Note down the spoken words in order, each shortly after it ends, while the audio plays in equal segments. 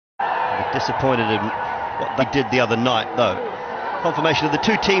They're disappointed in what they did the other night, though. Confirmation of the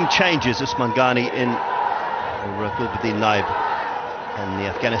two team changes. Usman Ghani in Gulbadin Naib and the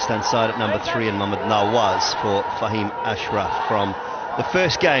Afghanistan side at number 3, and Mohammad Nawaz for Fahim Ashraf from the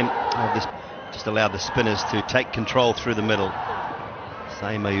first game of this. Just allowed the spinners to take control through the middle.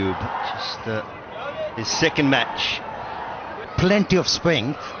 Saeed Ayub, just his second match. Plenty of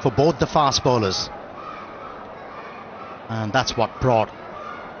swing for both the fast bowlers, and that's what brought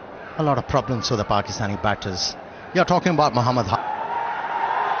a lot of problems for the Pakistani batters. You're talking about Muhammad Haq.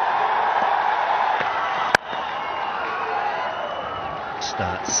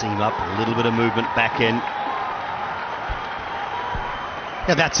 Start seam up, a little bit of movement back in.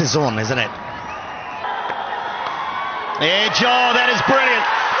 Yeah, that's his zone, isn't it? Edge, oh, that is brilliant.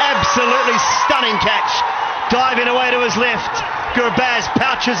 Absolutely stunning catch. Diving away to his left. Gurbaz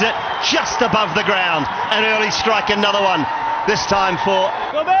pouches it just above the ground. An early strike, another one. This time for...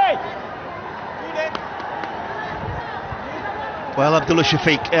 Well, Abdullah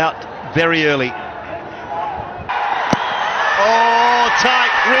Shafiq out very early. Oh,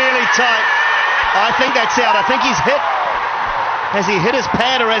 tight, really tight. I think that's out. I think he's hit. Has he hit his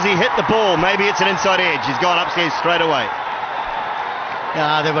pad or has he hit the ball? Maybe it's an inside edge. He's gone upstairs straight away.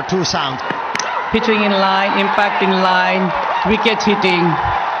 Yeah, there were two sounds. Pitching in line, impact in line, wicket hitting.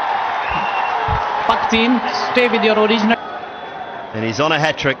 Pak team, stay with your original. And he's on a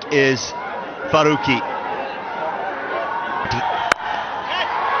hat-trick is Farooqi.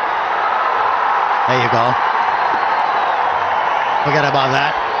 There you go. Forget about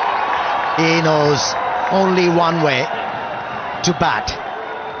that. He knows only one way to bat.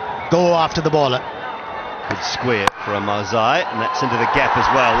 Go after the bowler. Good square for Omarzai, and that's into the gap as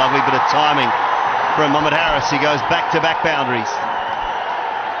well. Lovely bit of timing from Mohammad Harris. He goes back-to-back boundaries.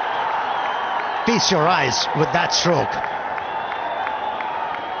 Feast your eyes with that stroke.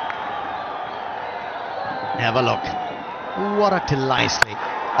 Have a look. What a nicely.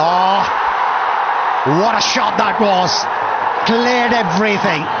 Oh, what a shot that was. Cleared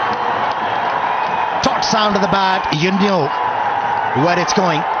everything. Top sound of the bat. You knew where it's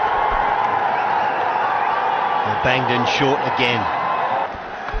going. They're banged in short again.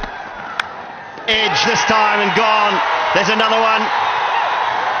 Edge this time and gone. There's another one.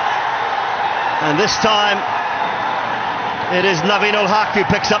 And this time it is Naveen-ul-Haq who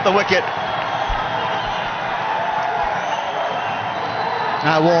picks up the wicket.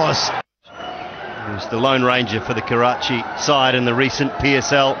 That was. He was the Lone Ranger for the Karachi side in the recent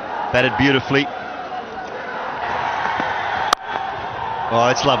PSL. Batted beautifully. Oh,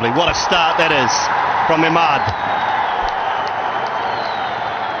 it's lovely. What a start that is from Ahmad.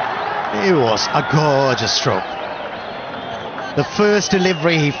 It was a gorgeous stroke. The first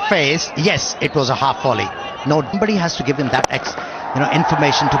delivery he faced, yes, it was a half volley. Nobody has to give him that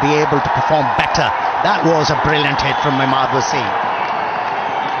information to be able to perform better. That was a brilliant hit from Ahmad Wasim.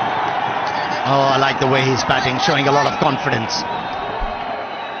 Oh, I like the way he's batting, showing a lot of confidence.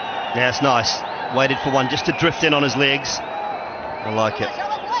 Yeah, it's nice. Waited for one just to drift in on his legs. I like it.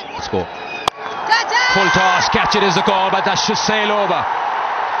 Score. Full toss, catch it is the call, but that should sail over.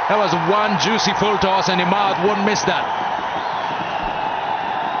 That was one juicy full toss and Ahmad wouldn't miss that.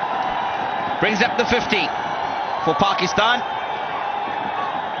 Brings up the 50 for Pakistan.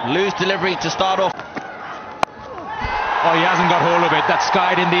 Loose delivery to start off. Oh, he hasn't got hold of it. That's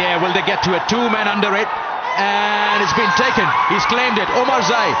skied in the air. Will they get to it? Two men under it. And it's been taken. He's claimed it.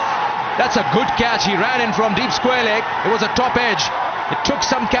 Omarzai. That's a good catch. He ran in from deep square leg. It was a top edge. It took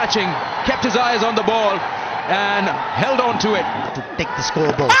some catching. Kept his eyes on the ball. And held on to it. To take the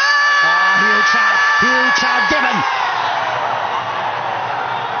scoreboard. Huge shot given.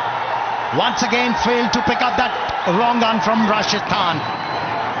 Once again failed to pick up that wrong gun from Rashid Khan.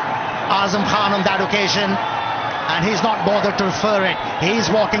 Azam Khan on that occasion. And he's not bothered to refer it. He's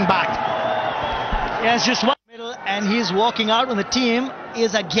walking back. Yeah, it's just one middle, and he's walking out when the team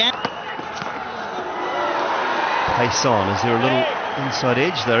is again. Pace on. Is there a little inside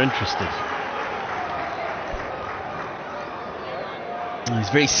edge? They're interested. He's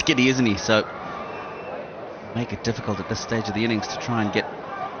very skiddy, isn't he? So make it difficult at this stage of the innings to try and get.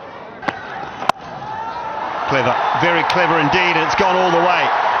 Clever, very clever indeed, and it's gone all the way.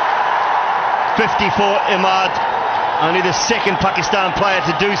 50 for Ahmad, only the second Pakistan player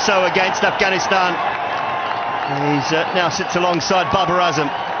to do so against Afghanistan. He's now sits alongside Babar Azam.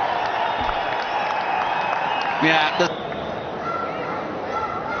 Yeah.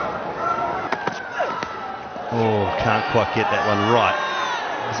 Oh, can't quite get that one right.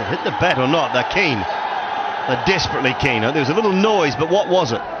 Has it hit the bat or not? They're keen. They're desperately keen. There was a little noise, but what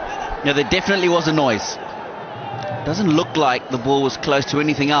was it? Yeah, there definitely was a noise. Doesn't look like the ball was close to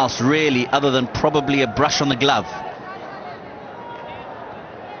anything else really, other than probably a brush on the glove.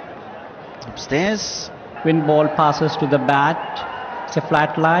 Upstairs. When ball passes to the bat, it's a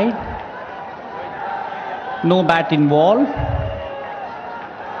flat line. No bat involved.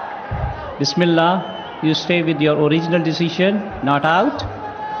 Bismillah, you stay with your original decision, not out.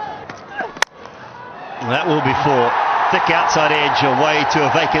 That will be four. Thick outside edge, away to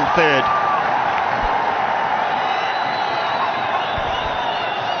a vacant third.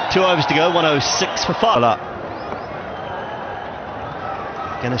 2 overs to go, 106 for Fazal.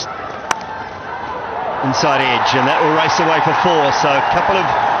 Inside edge, and that will race away for four. So a couple of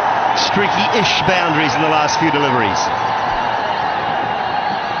streaky-ish boundaries in the last few deliveries.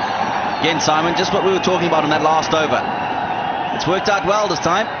 Again, Simon, just what we were talking about in that last over. It's worked out well this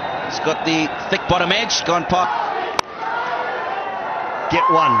time. It's got the thick bottom edge, gone past. Get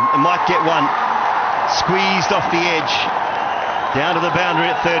one, it might get one. Squeezed off the edge. Down to the boundary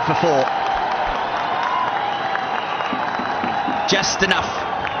at third for four. Just enough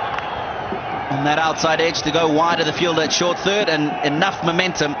on that outside edge to go wide of the fielder at short third, and enough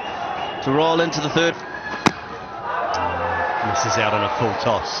momentum to roll into the third. Misses out on a full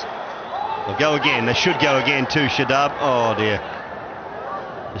toss. They'll go again. They should go again too, Shadab. Oh dear.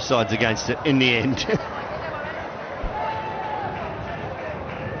 Decides against it in the end.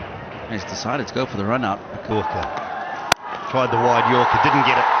 He's decided to go for the run out. Corker tried the wide Yorker, didn't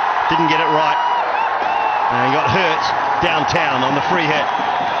get it. Didn't get it right. And he got hurt downtown on the free hit.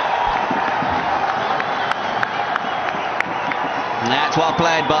 And that's well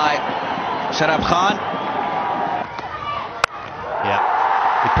played by Sharaf Khan. Yeah,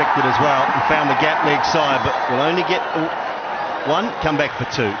 he picked it as well and found the gap leg side, but will only get one, come back for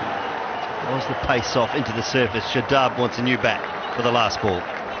two. That was the pace off into the surface. Shadab wants a new bat for the last ball.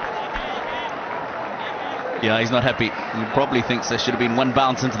 Yeah, he's not happy. He probably thinks there should have been one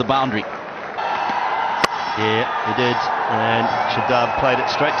bounce into the boundary. Yeah, he did. And Shadab played it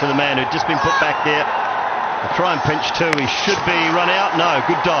straight to the man who'd just been put back there. They'll try and pinch two. He should be run out. No,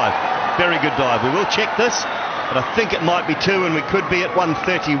 good dive. Very good dive. We will check this, but I think it might be two, and we could be at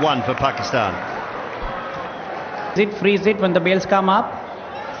 131 for Pakistan. Freeze it when the bails come up.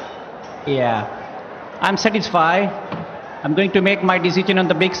 Yeah, I'm satisfied. I'm going to make my decision on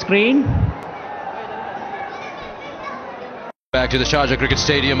the big screen. Back to the Sharjah Cricket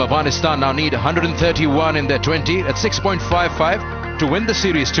Stadium. Afghanistan now need 131 in their 20 at 6.55 to win the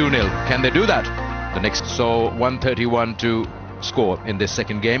series 2-0. Can they do that? The next, so 131 to score in this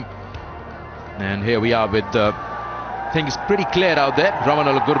second game. And here we are with things pretty cleared out there.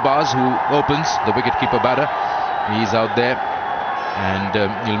 Rahmanullah Gurbaz, who opens, the wicket-keeper batter. He's out there, and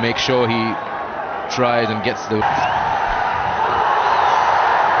he'll make sure he tries and gets the...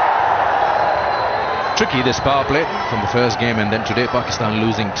 Tricky, this power play from the first game, and then today Pakistan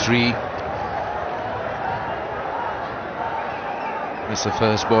losing 3. That's the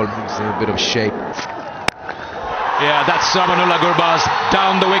first ball. It's a bit of shape. Yeah, that's Samiullah Gurbaz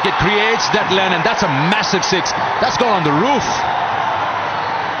down the wicket, creates that lane, and that's a massive six. That's gone on the roof.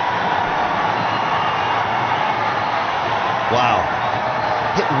 Wow.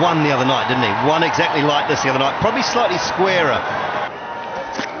 Hit one the other night, didn't he? One exactly like this the other night. Probably slightly squarer.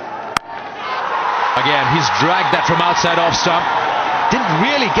 Again, he's dragged that from outside off stump. Didn't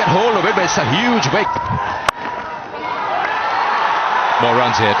really get hold of it, but it's a huge wicket. More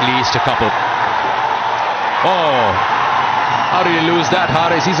runs here, at least a couple. Oh, how did he lose that,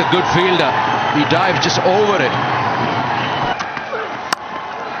 Haris? He's a good fielder. He dived just over it.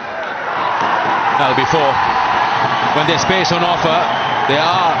 That'll be 4. When there's space on offer, there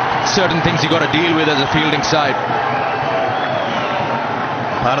are certain things you got to deal with as a fielding side.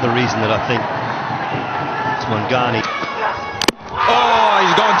 Part of the reason that I think Usman Ghani... Oh,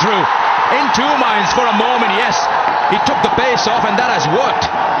 he's gone through. In 2 minds for a moment, yes. He took the pace off, and that has worked.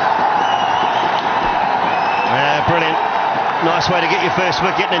 Yeah, brilliant. Nice way to get your first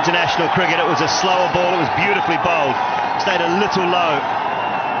wicket in international cricket. It was a slower ball. It was beautifully bowled. Stayed a little low.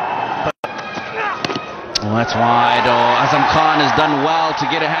 Oh, that's wide. Oh, Azam Khan has done well to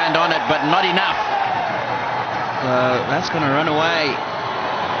get a hand on it, but not enough. That's going to run away.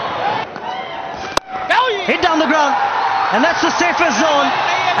 Hit down the ground, and that's the safest zone,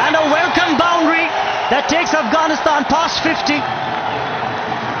 and a welcome boundary that takes Afghanistan past 50.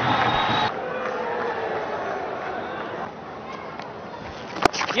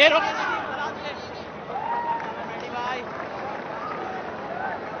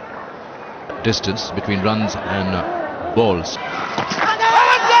 Distance between runs and balls. He's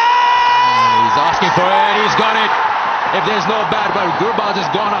asking for it. He's got it. If there's no bat, but Gurbaz has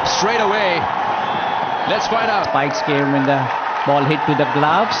gone up straight away. Let's find out. Spikes came when the ball hit to the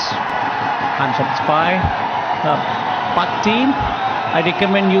gloves. I'm satisfied. Pak team, I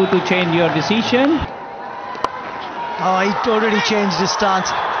recommend you to change your decision. Oh, he already changed his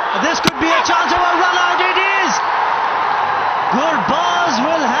stance. This could be a chance of a run out. It is! Gurbaz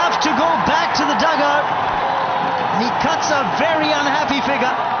will have to go back to the dugout. And he cuts a very unhappy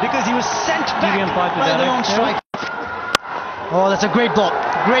figure because he was sent back by the long strike. Oh, that's a great ball.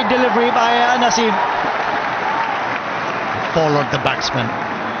 Great delivery by Naseem. Followed the batsman.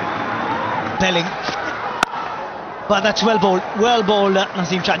 Belling. But that's well bowled. Well bowled,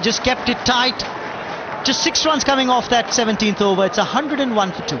 Naseem Shah. Just kept it tight. Just 6 runs coming off that 17th over. It's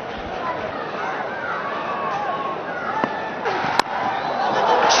 101 for 2.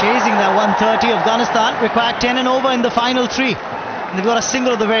 Chasing that 130. Afghanistan required 10 and over in the final 3. And they've got a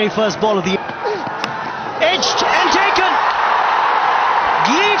single of the very first ball of the edged and taken.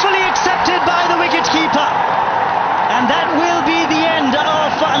 Gleefully accepted by the wicketkeeper. And that will be the end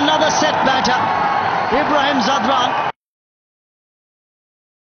of another set batter. Ibrahim Zadran